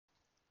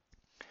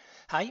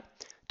Hi,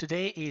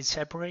 today is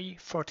February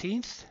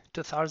 14th,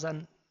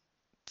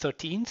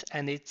 2013,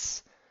 and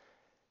it's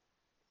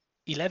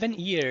 11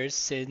 years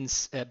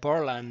since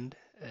Borland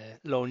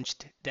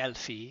launched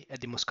Delphi at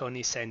the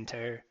Moscone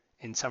Center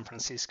in San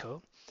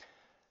Francisco.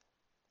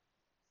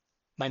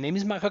 My name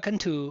is Marco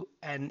Cantu,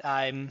 and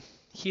I'm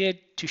here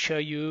to show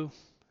you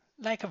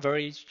like a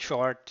very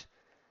short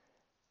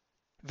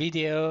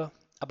video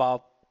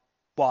about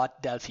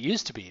what Delphi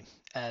used to be.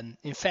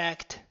 In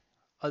fact,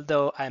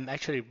 although I'm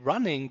actually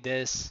running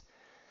this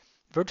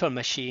virtual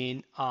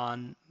machine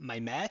on my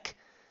Mac,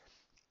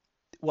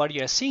 what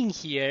you're seeing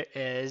here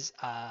is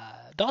a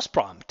DOS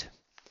prompt,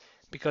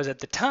 because at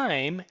the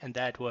time, and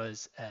that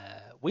was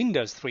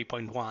Windows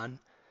 3.1,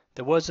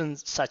 there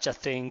wasn't such a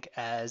thing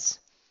as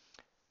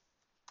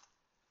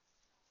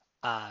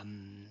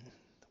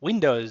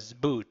Windows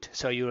boot.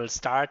 So you will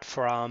start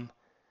from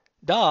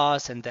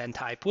DOS and then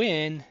type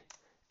Win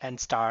and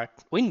start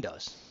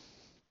Windows.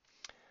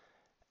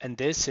 And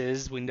this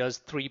is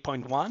Windows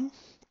 3.1.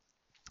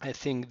 I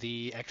think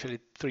the actually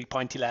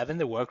 3.11,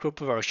 the workgroup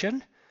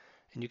version.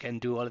 And you can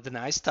do all of the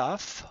nice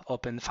stuff.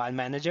 Open the file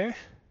manager.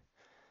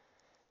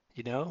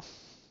 You know,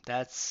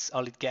 that's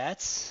all it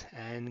gets.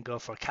 And go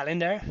for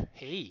calendar.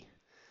 Hey,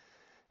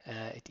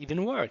 it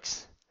even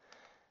works.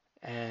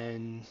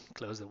 And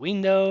close the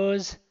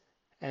windows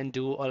and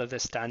do all of the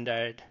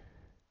standard,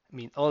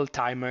 all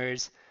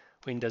timers,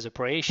 Windows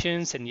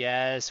operations. And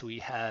yes, we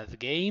have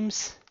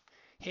games.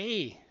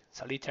 Hey,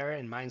 Solitaire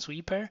and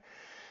Minesweeper.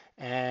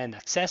 And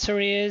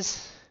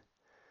accessories.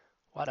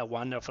 What a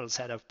wonderful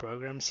set of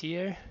programs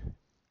here.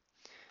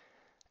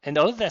 And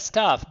all of that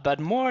stuff, but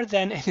more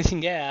than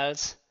anything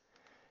else,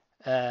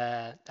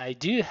 I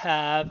do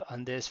have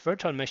on this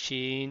virtual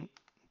machine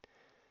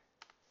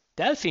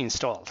Delphi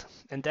installed,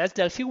 and that's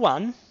Delphi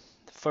 1,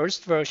 the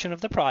first version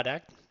of the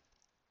product.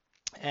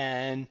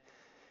 And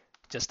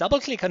just double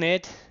click on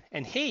it,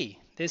 and hey,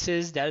 this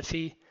is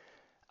Delphi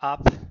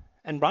up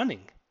and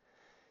running.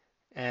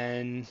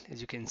 And as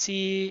you can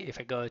see, if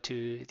I go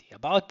to the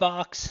About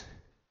box,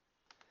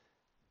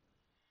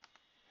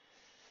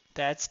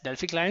 that's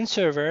Delphi client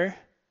server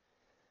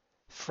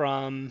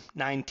from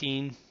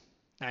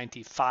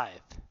 1995.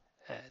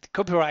 The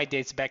copyright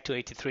dates back to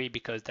 83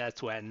 because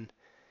that's when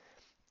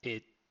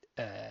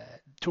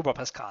Turbo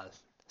Pascal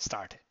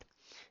started.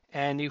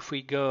 And if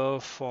we go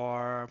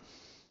for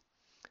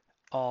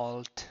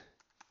Alt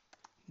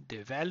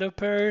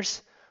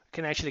Developers, we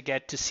can actually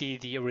get to see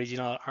the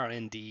original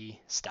R&D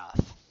stuff.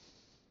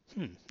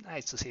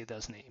 Nice to see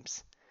those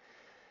names.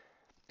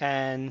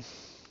 And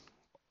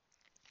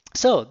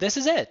so this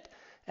is it.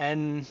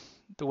 And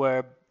there were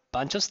a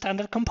bunch of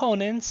standard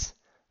components.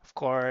 Of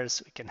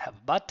course, we can have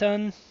a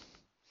button.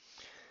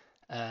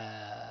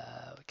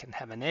 We can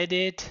have an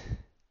edit.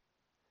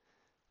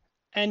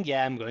 And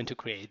yeah, I'm going to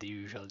create the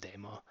usual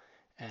demo.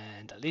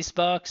 And a list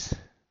box.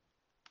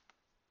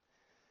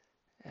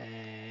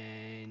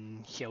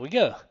 And here we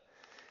go.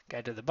 Go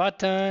to the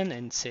button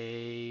and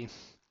say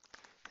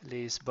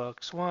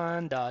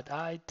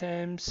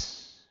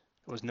listbox1.items.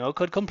 There was no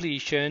code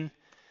completion,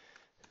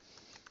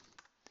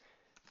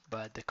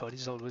 but the code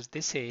is always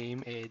the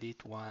same.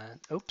 Edit one.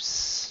 Oops,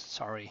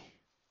 sorry,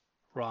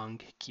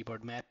 wrong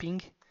keyboard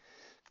mapping.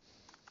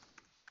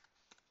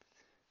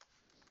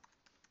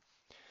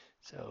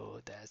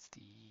 So that's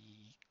the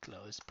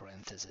close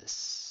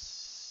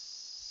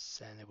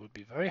parenthesis. And it would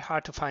be very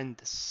hard to find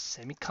the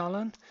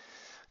semicolon.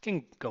 I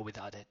can go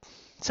without it.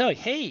 So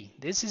hey,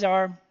 this is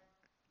our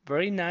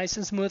very nice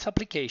and smooth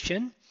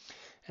application,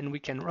 and we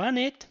can run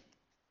it.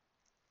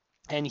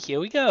 And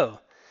here we go.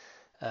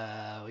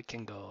 We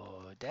can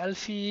go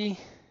Delphi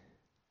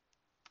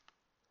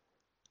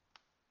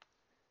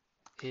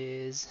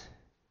is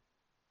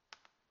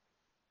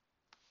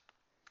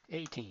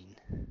 18.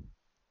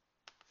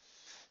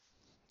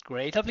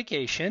 Great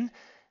application,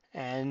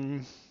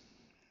 and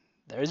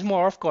there is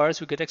more, of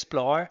course, we could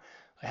explore.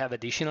 We have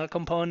additional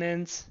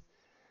components.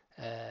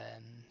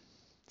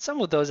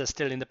 Some of those are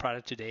still in the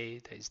product today.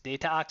 There's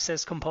data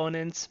access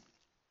components.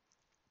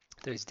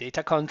 There's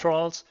data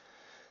controls,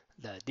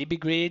 the DB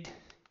grid.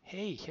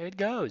 Hey, here it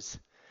goes.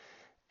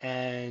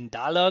 And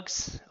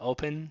dialogues,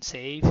 open,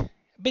 save, a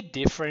bit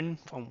different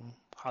from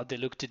how they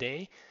look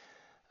today.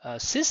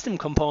 System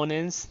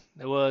components,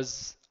 there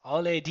was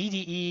all a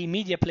DDE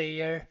media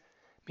player.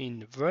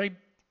 Very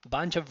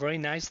bunch of very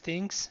nice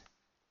things.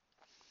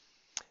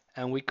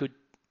 And we could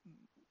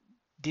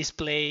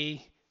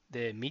display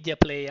the media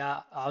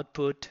player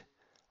output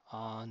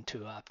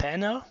onto a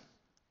panel.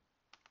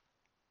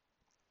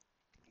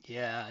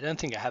 Yeah, I don't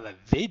think I have a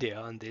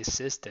video on this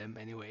system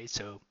anyway,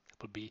 so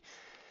it would be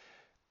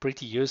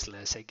pretty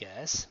useless, I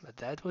guess. But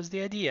that was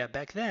the idea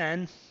back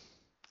then.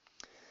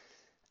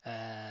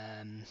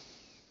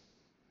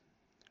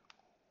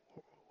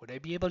 Would I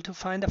be able to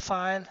find a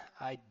file?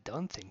 I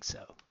don't think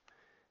so.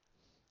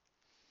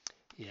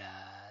 Yeah,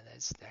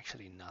 there's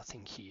actually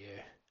nothing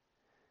here.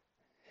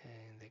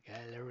 In the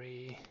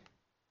gallery,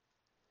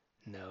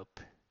 nope.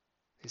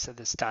 These are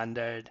the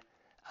standard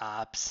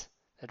apps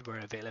that were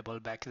available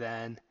back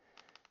then.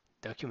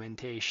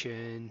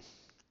 documentation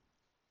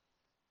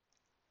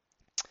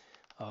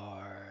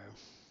or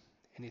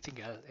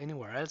anything else,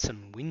 anywhere else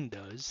on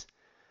Windows.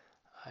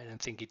 I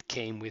don't think it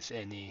came with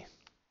any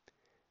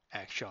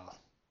actual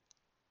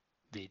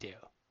video.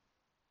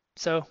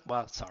 So,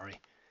 well, sorry,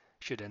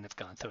 shouldn't have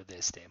gone through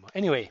this demo.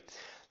 Anyway,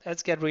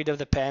 let's get rid of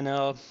the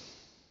panel.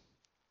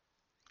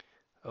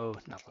 Oh,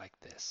 not like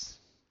this.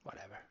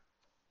 Whatever.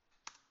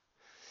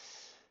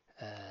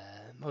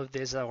 Move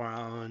this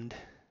around.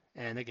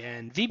 And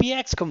again,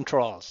 VBX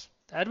controls.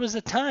 That was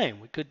the time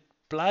we could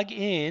plug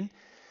in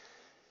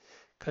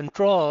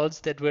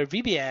controls that were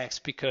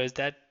VBX because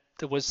there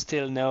was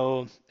still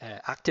no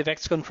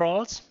ActiveX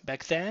controls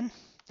back then.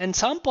 And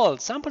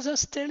samples are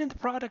still in the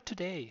product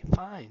today.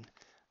 Fine.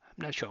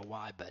 I'm not sure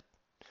why, but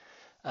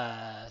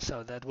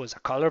so that was a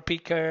color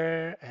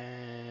picker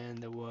and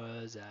there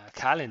was a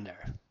calendar.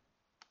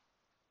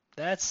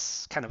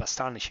 That's kind of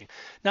astonishing.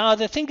 Now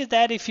the thing is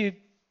that if you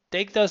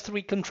take those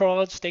three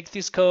controls, take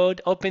this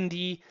code, open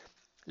the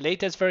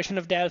latest version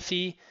of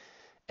Delphi,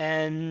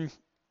 and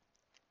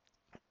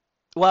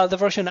well, the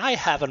version I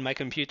have on my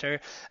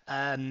computer,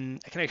 I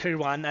can actually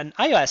run an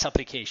iOS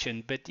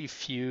application. But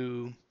if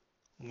you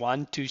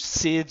want to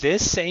see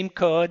this same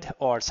code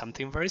or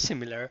something very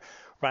similar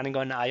running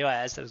on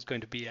iOS, there's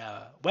going to be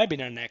a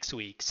webinar next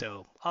week,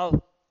 so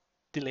I'll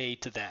delay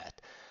to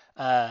that.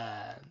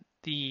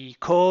 The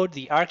code,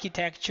 the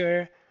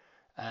architecture,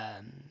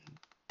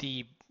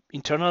 the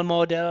internal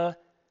model,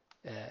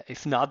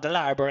 if not the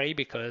library,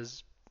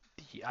 because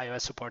the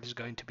iOS support is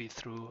going to be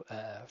through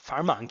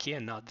FireMonkey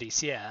and not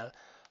VCL,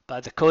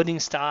 but the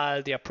coding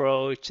style, the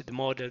approach, the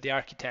model, the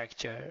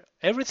architecture,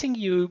 everything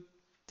you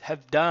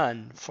have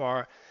done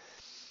for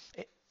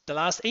the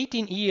last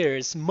 18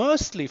 years,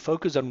 mostly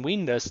focused on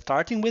Windows,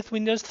 starting with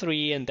Windows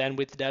 3 and then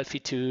with Delphi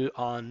 2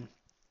 on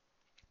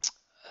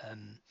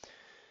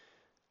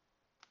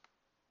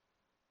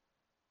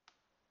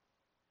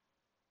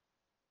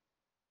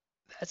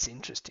that's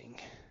interesting.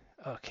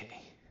 Okay.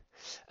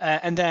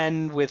 And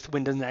then with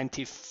Windows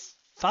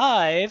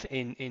 95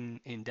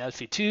 in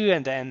Delphi 2,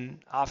 and then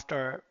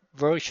after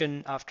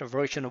version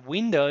of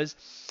Windows,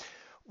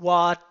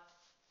 what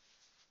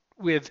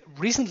we've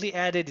recently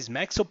added is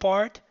Mac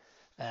support,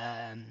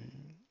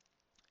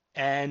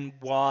 and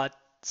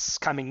what's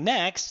coming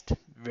next,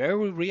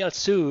 very real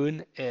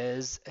soon,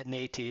 is a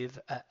native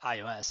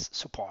iOS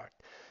support.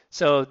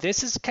 So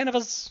this is kind of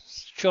a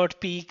short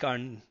peek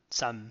on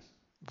some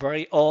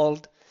very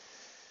old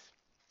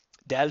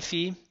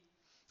Delphi,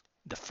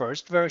 the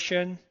first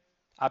version,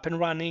 up and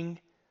running,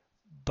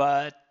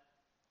 but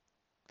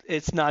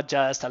it's not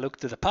just a look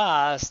to the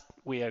past.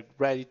 We are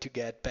ready to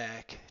get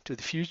back to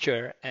the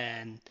future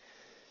and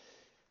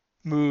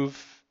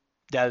move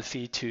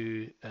Delphi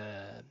to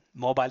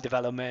mobile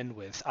development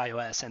with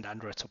iOS and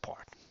Android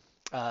support.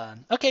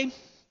 Okay,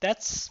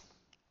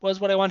 was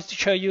what I wanted to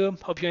show you.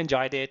 Hope you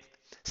enjoyed it.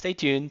 Stay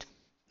tuned.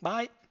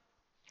 Bye.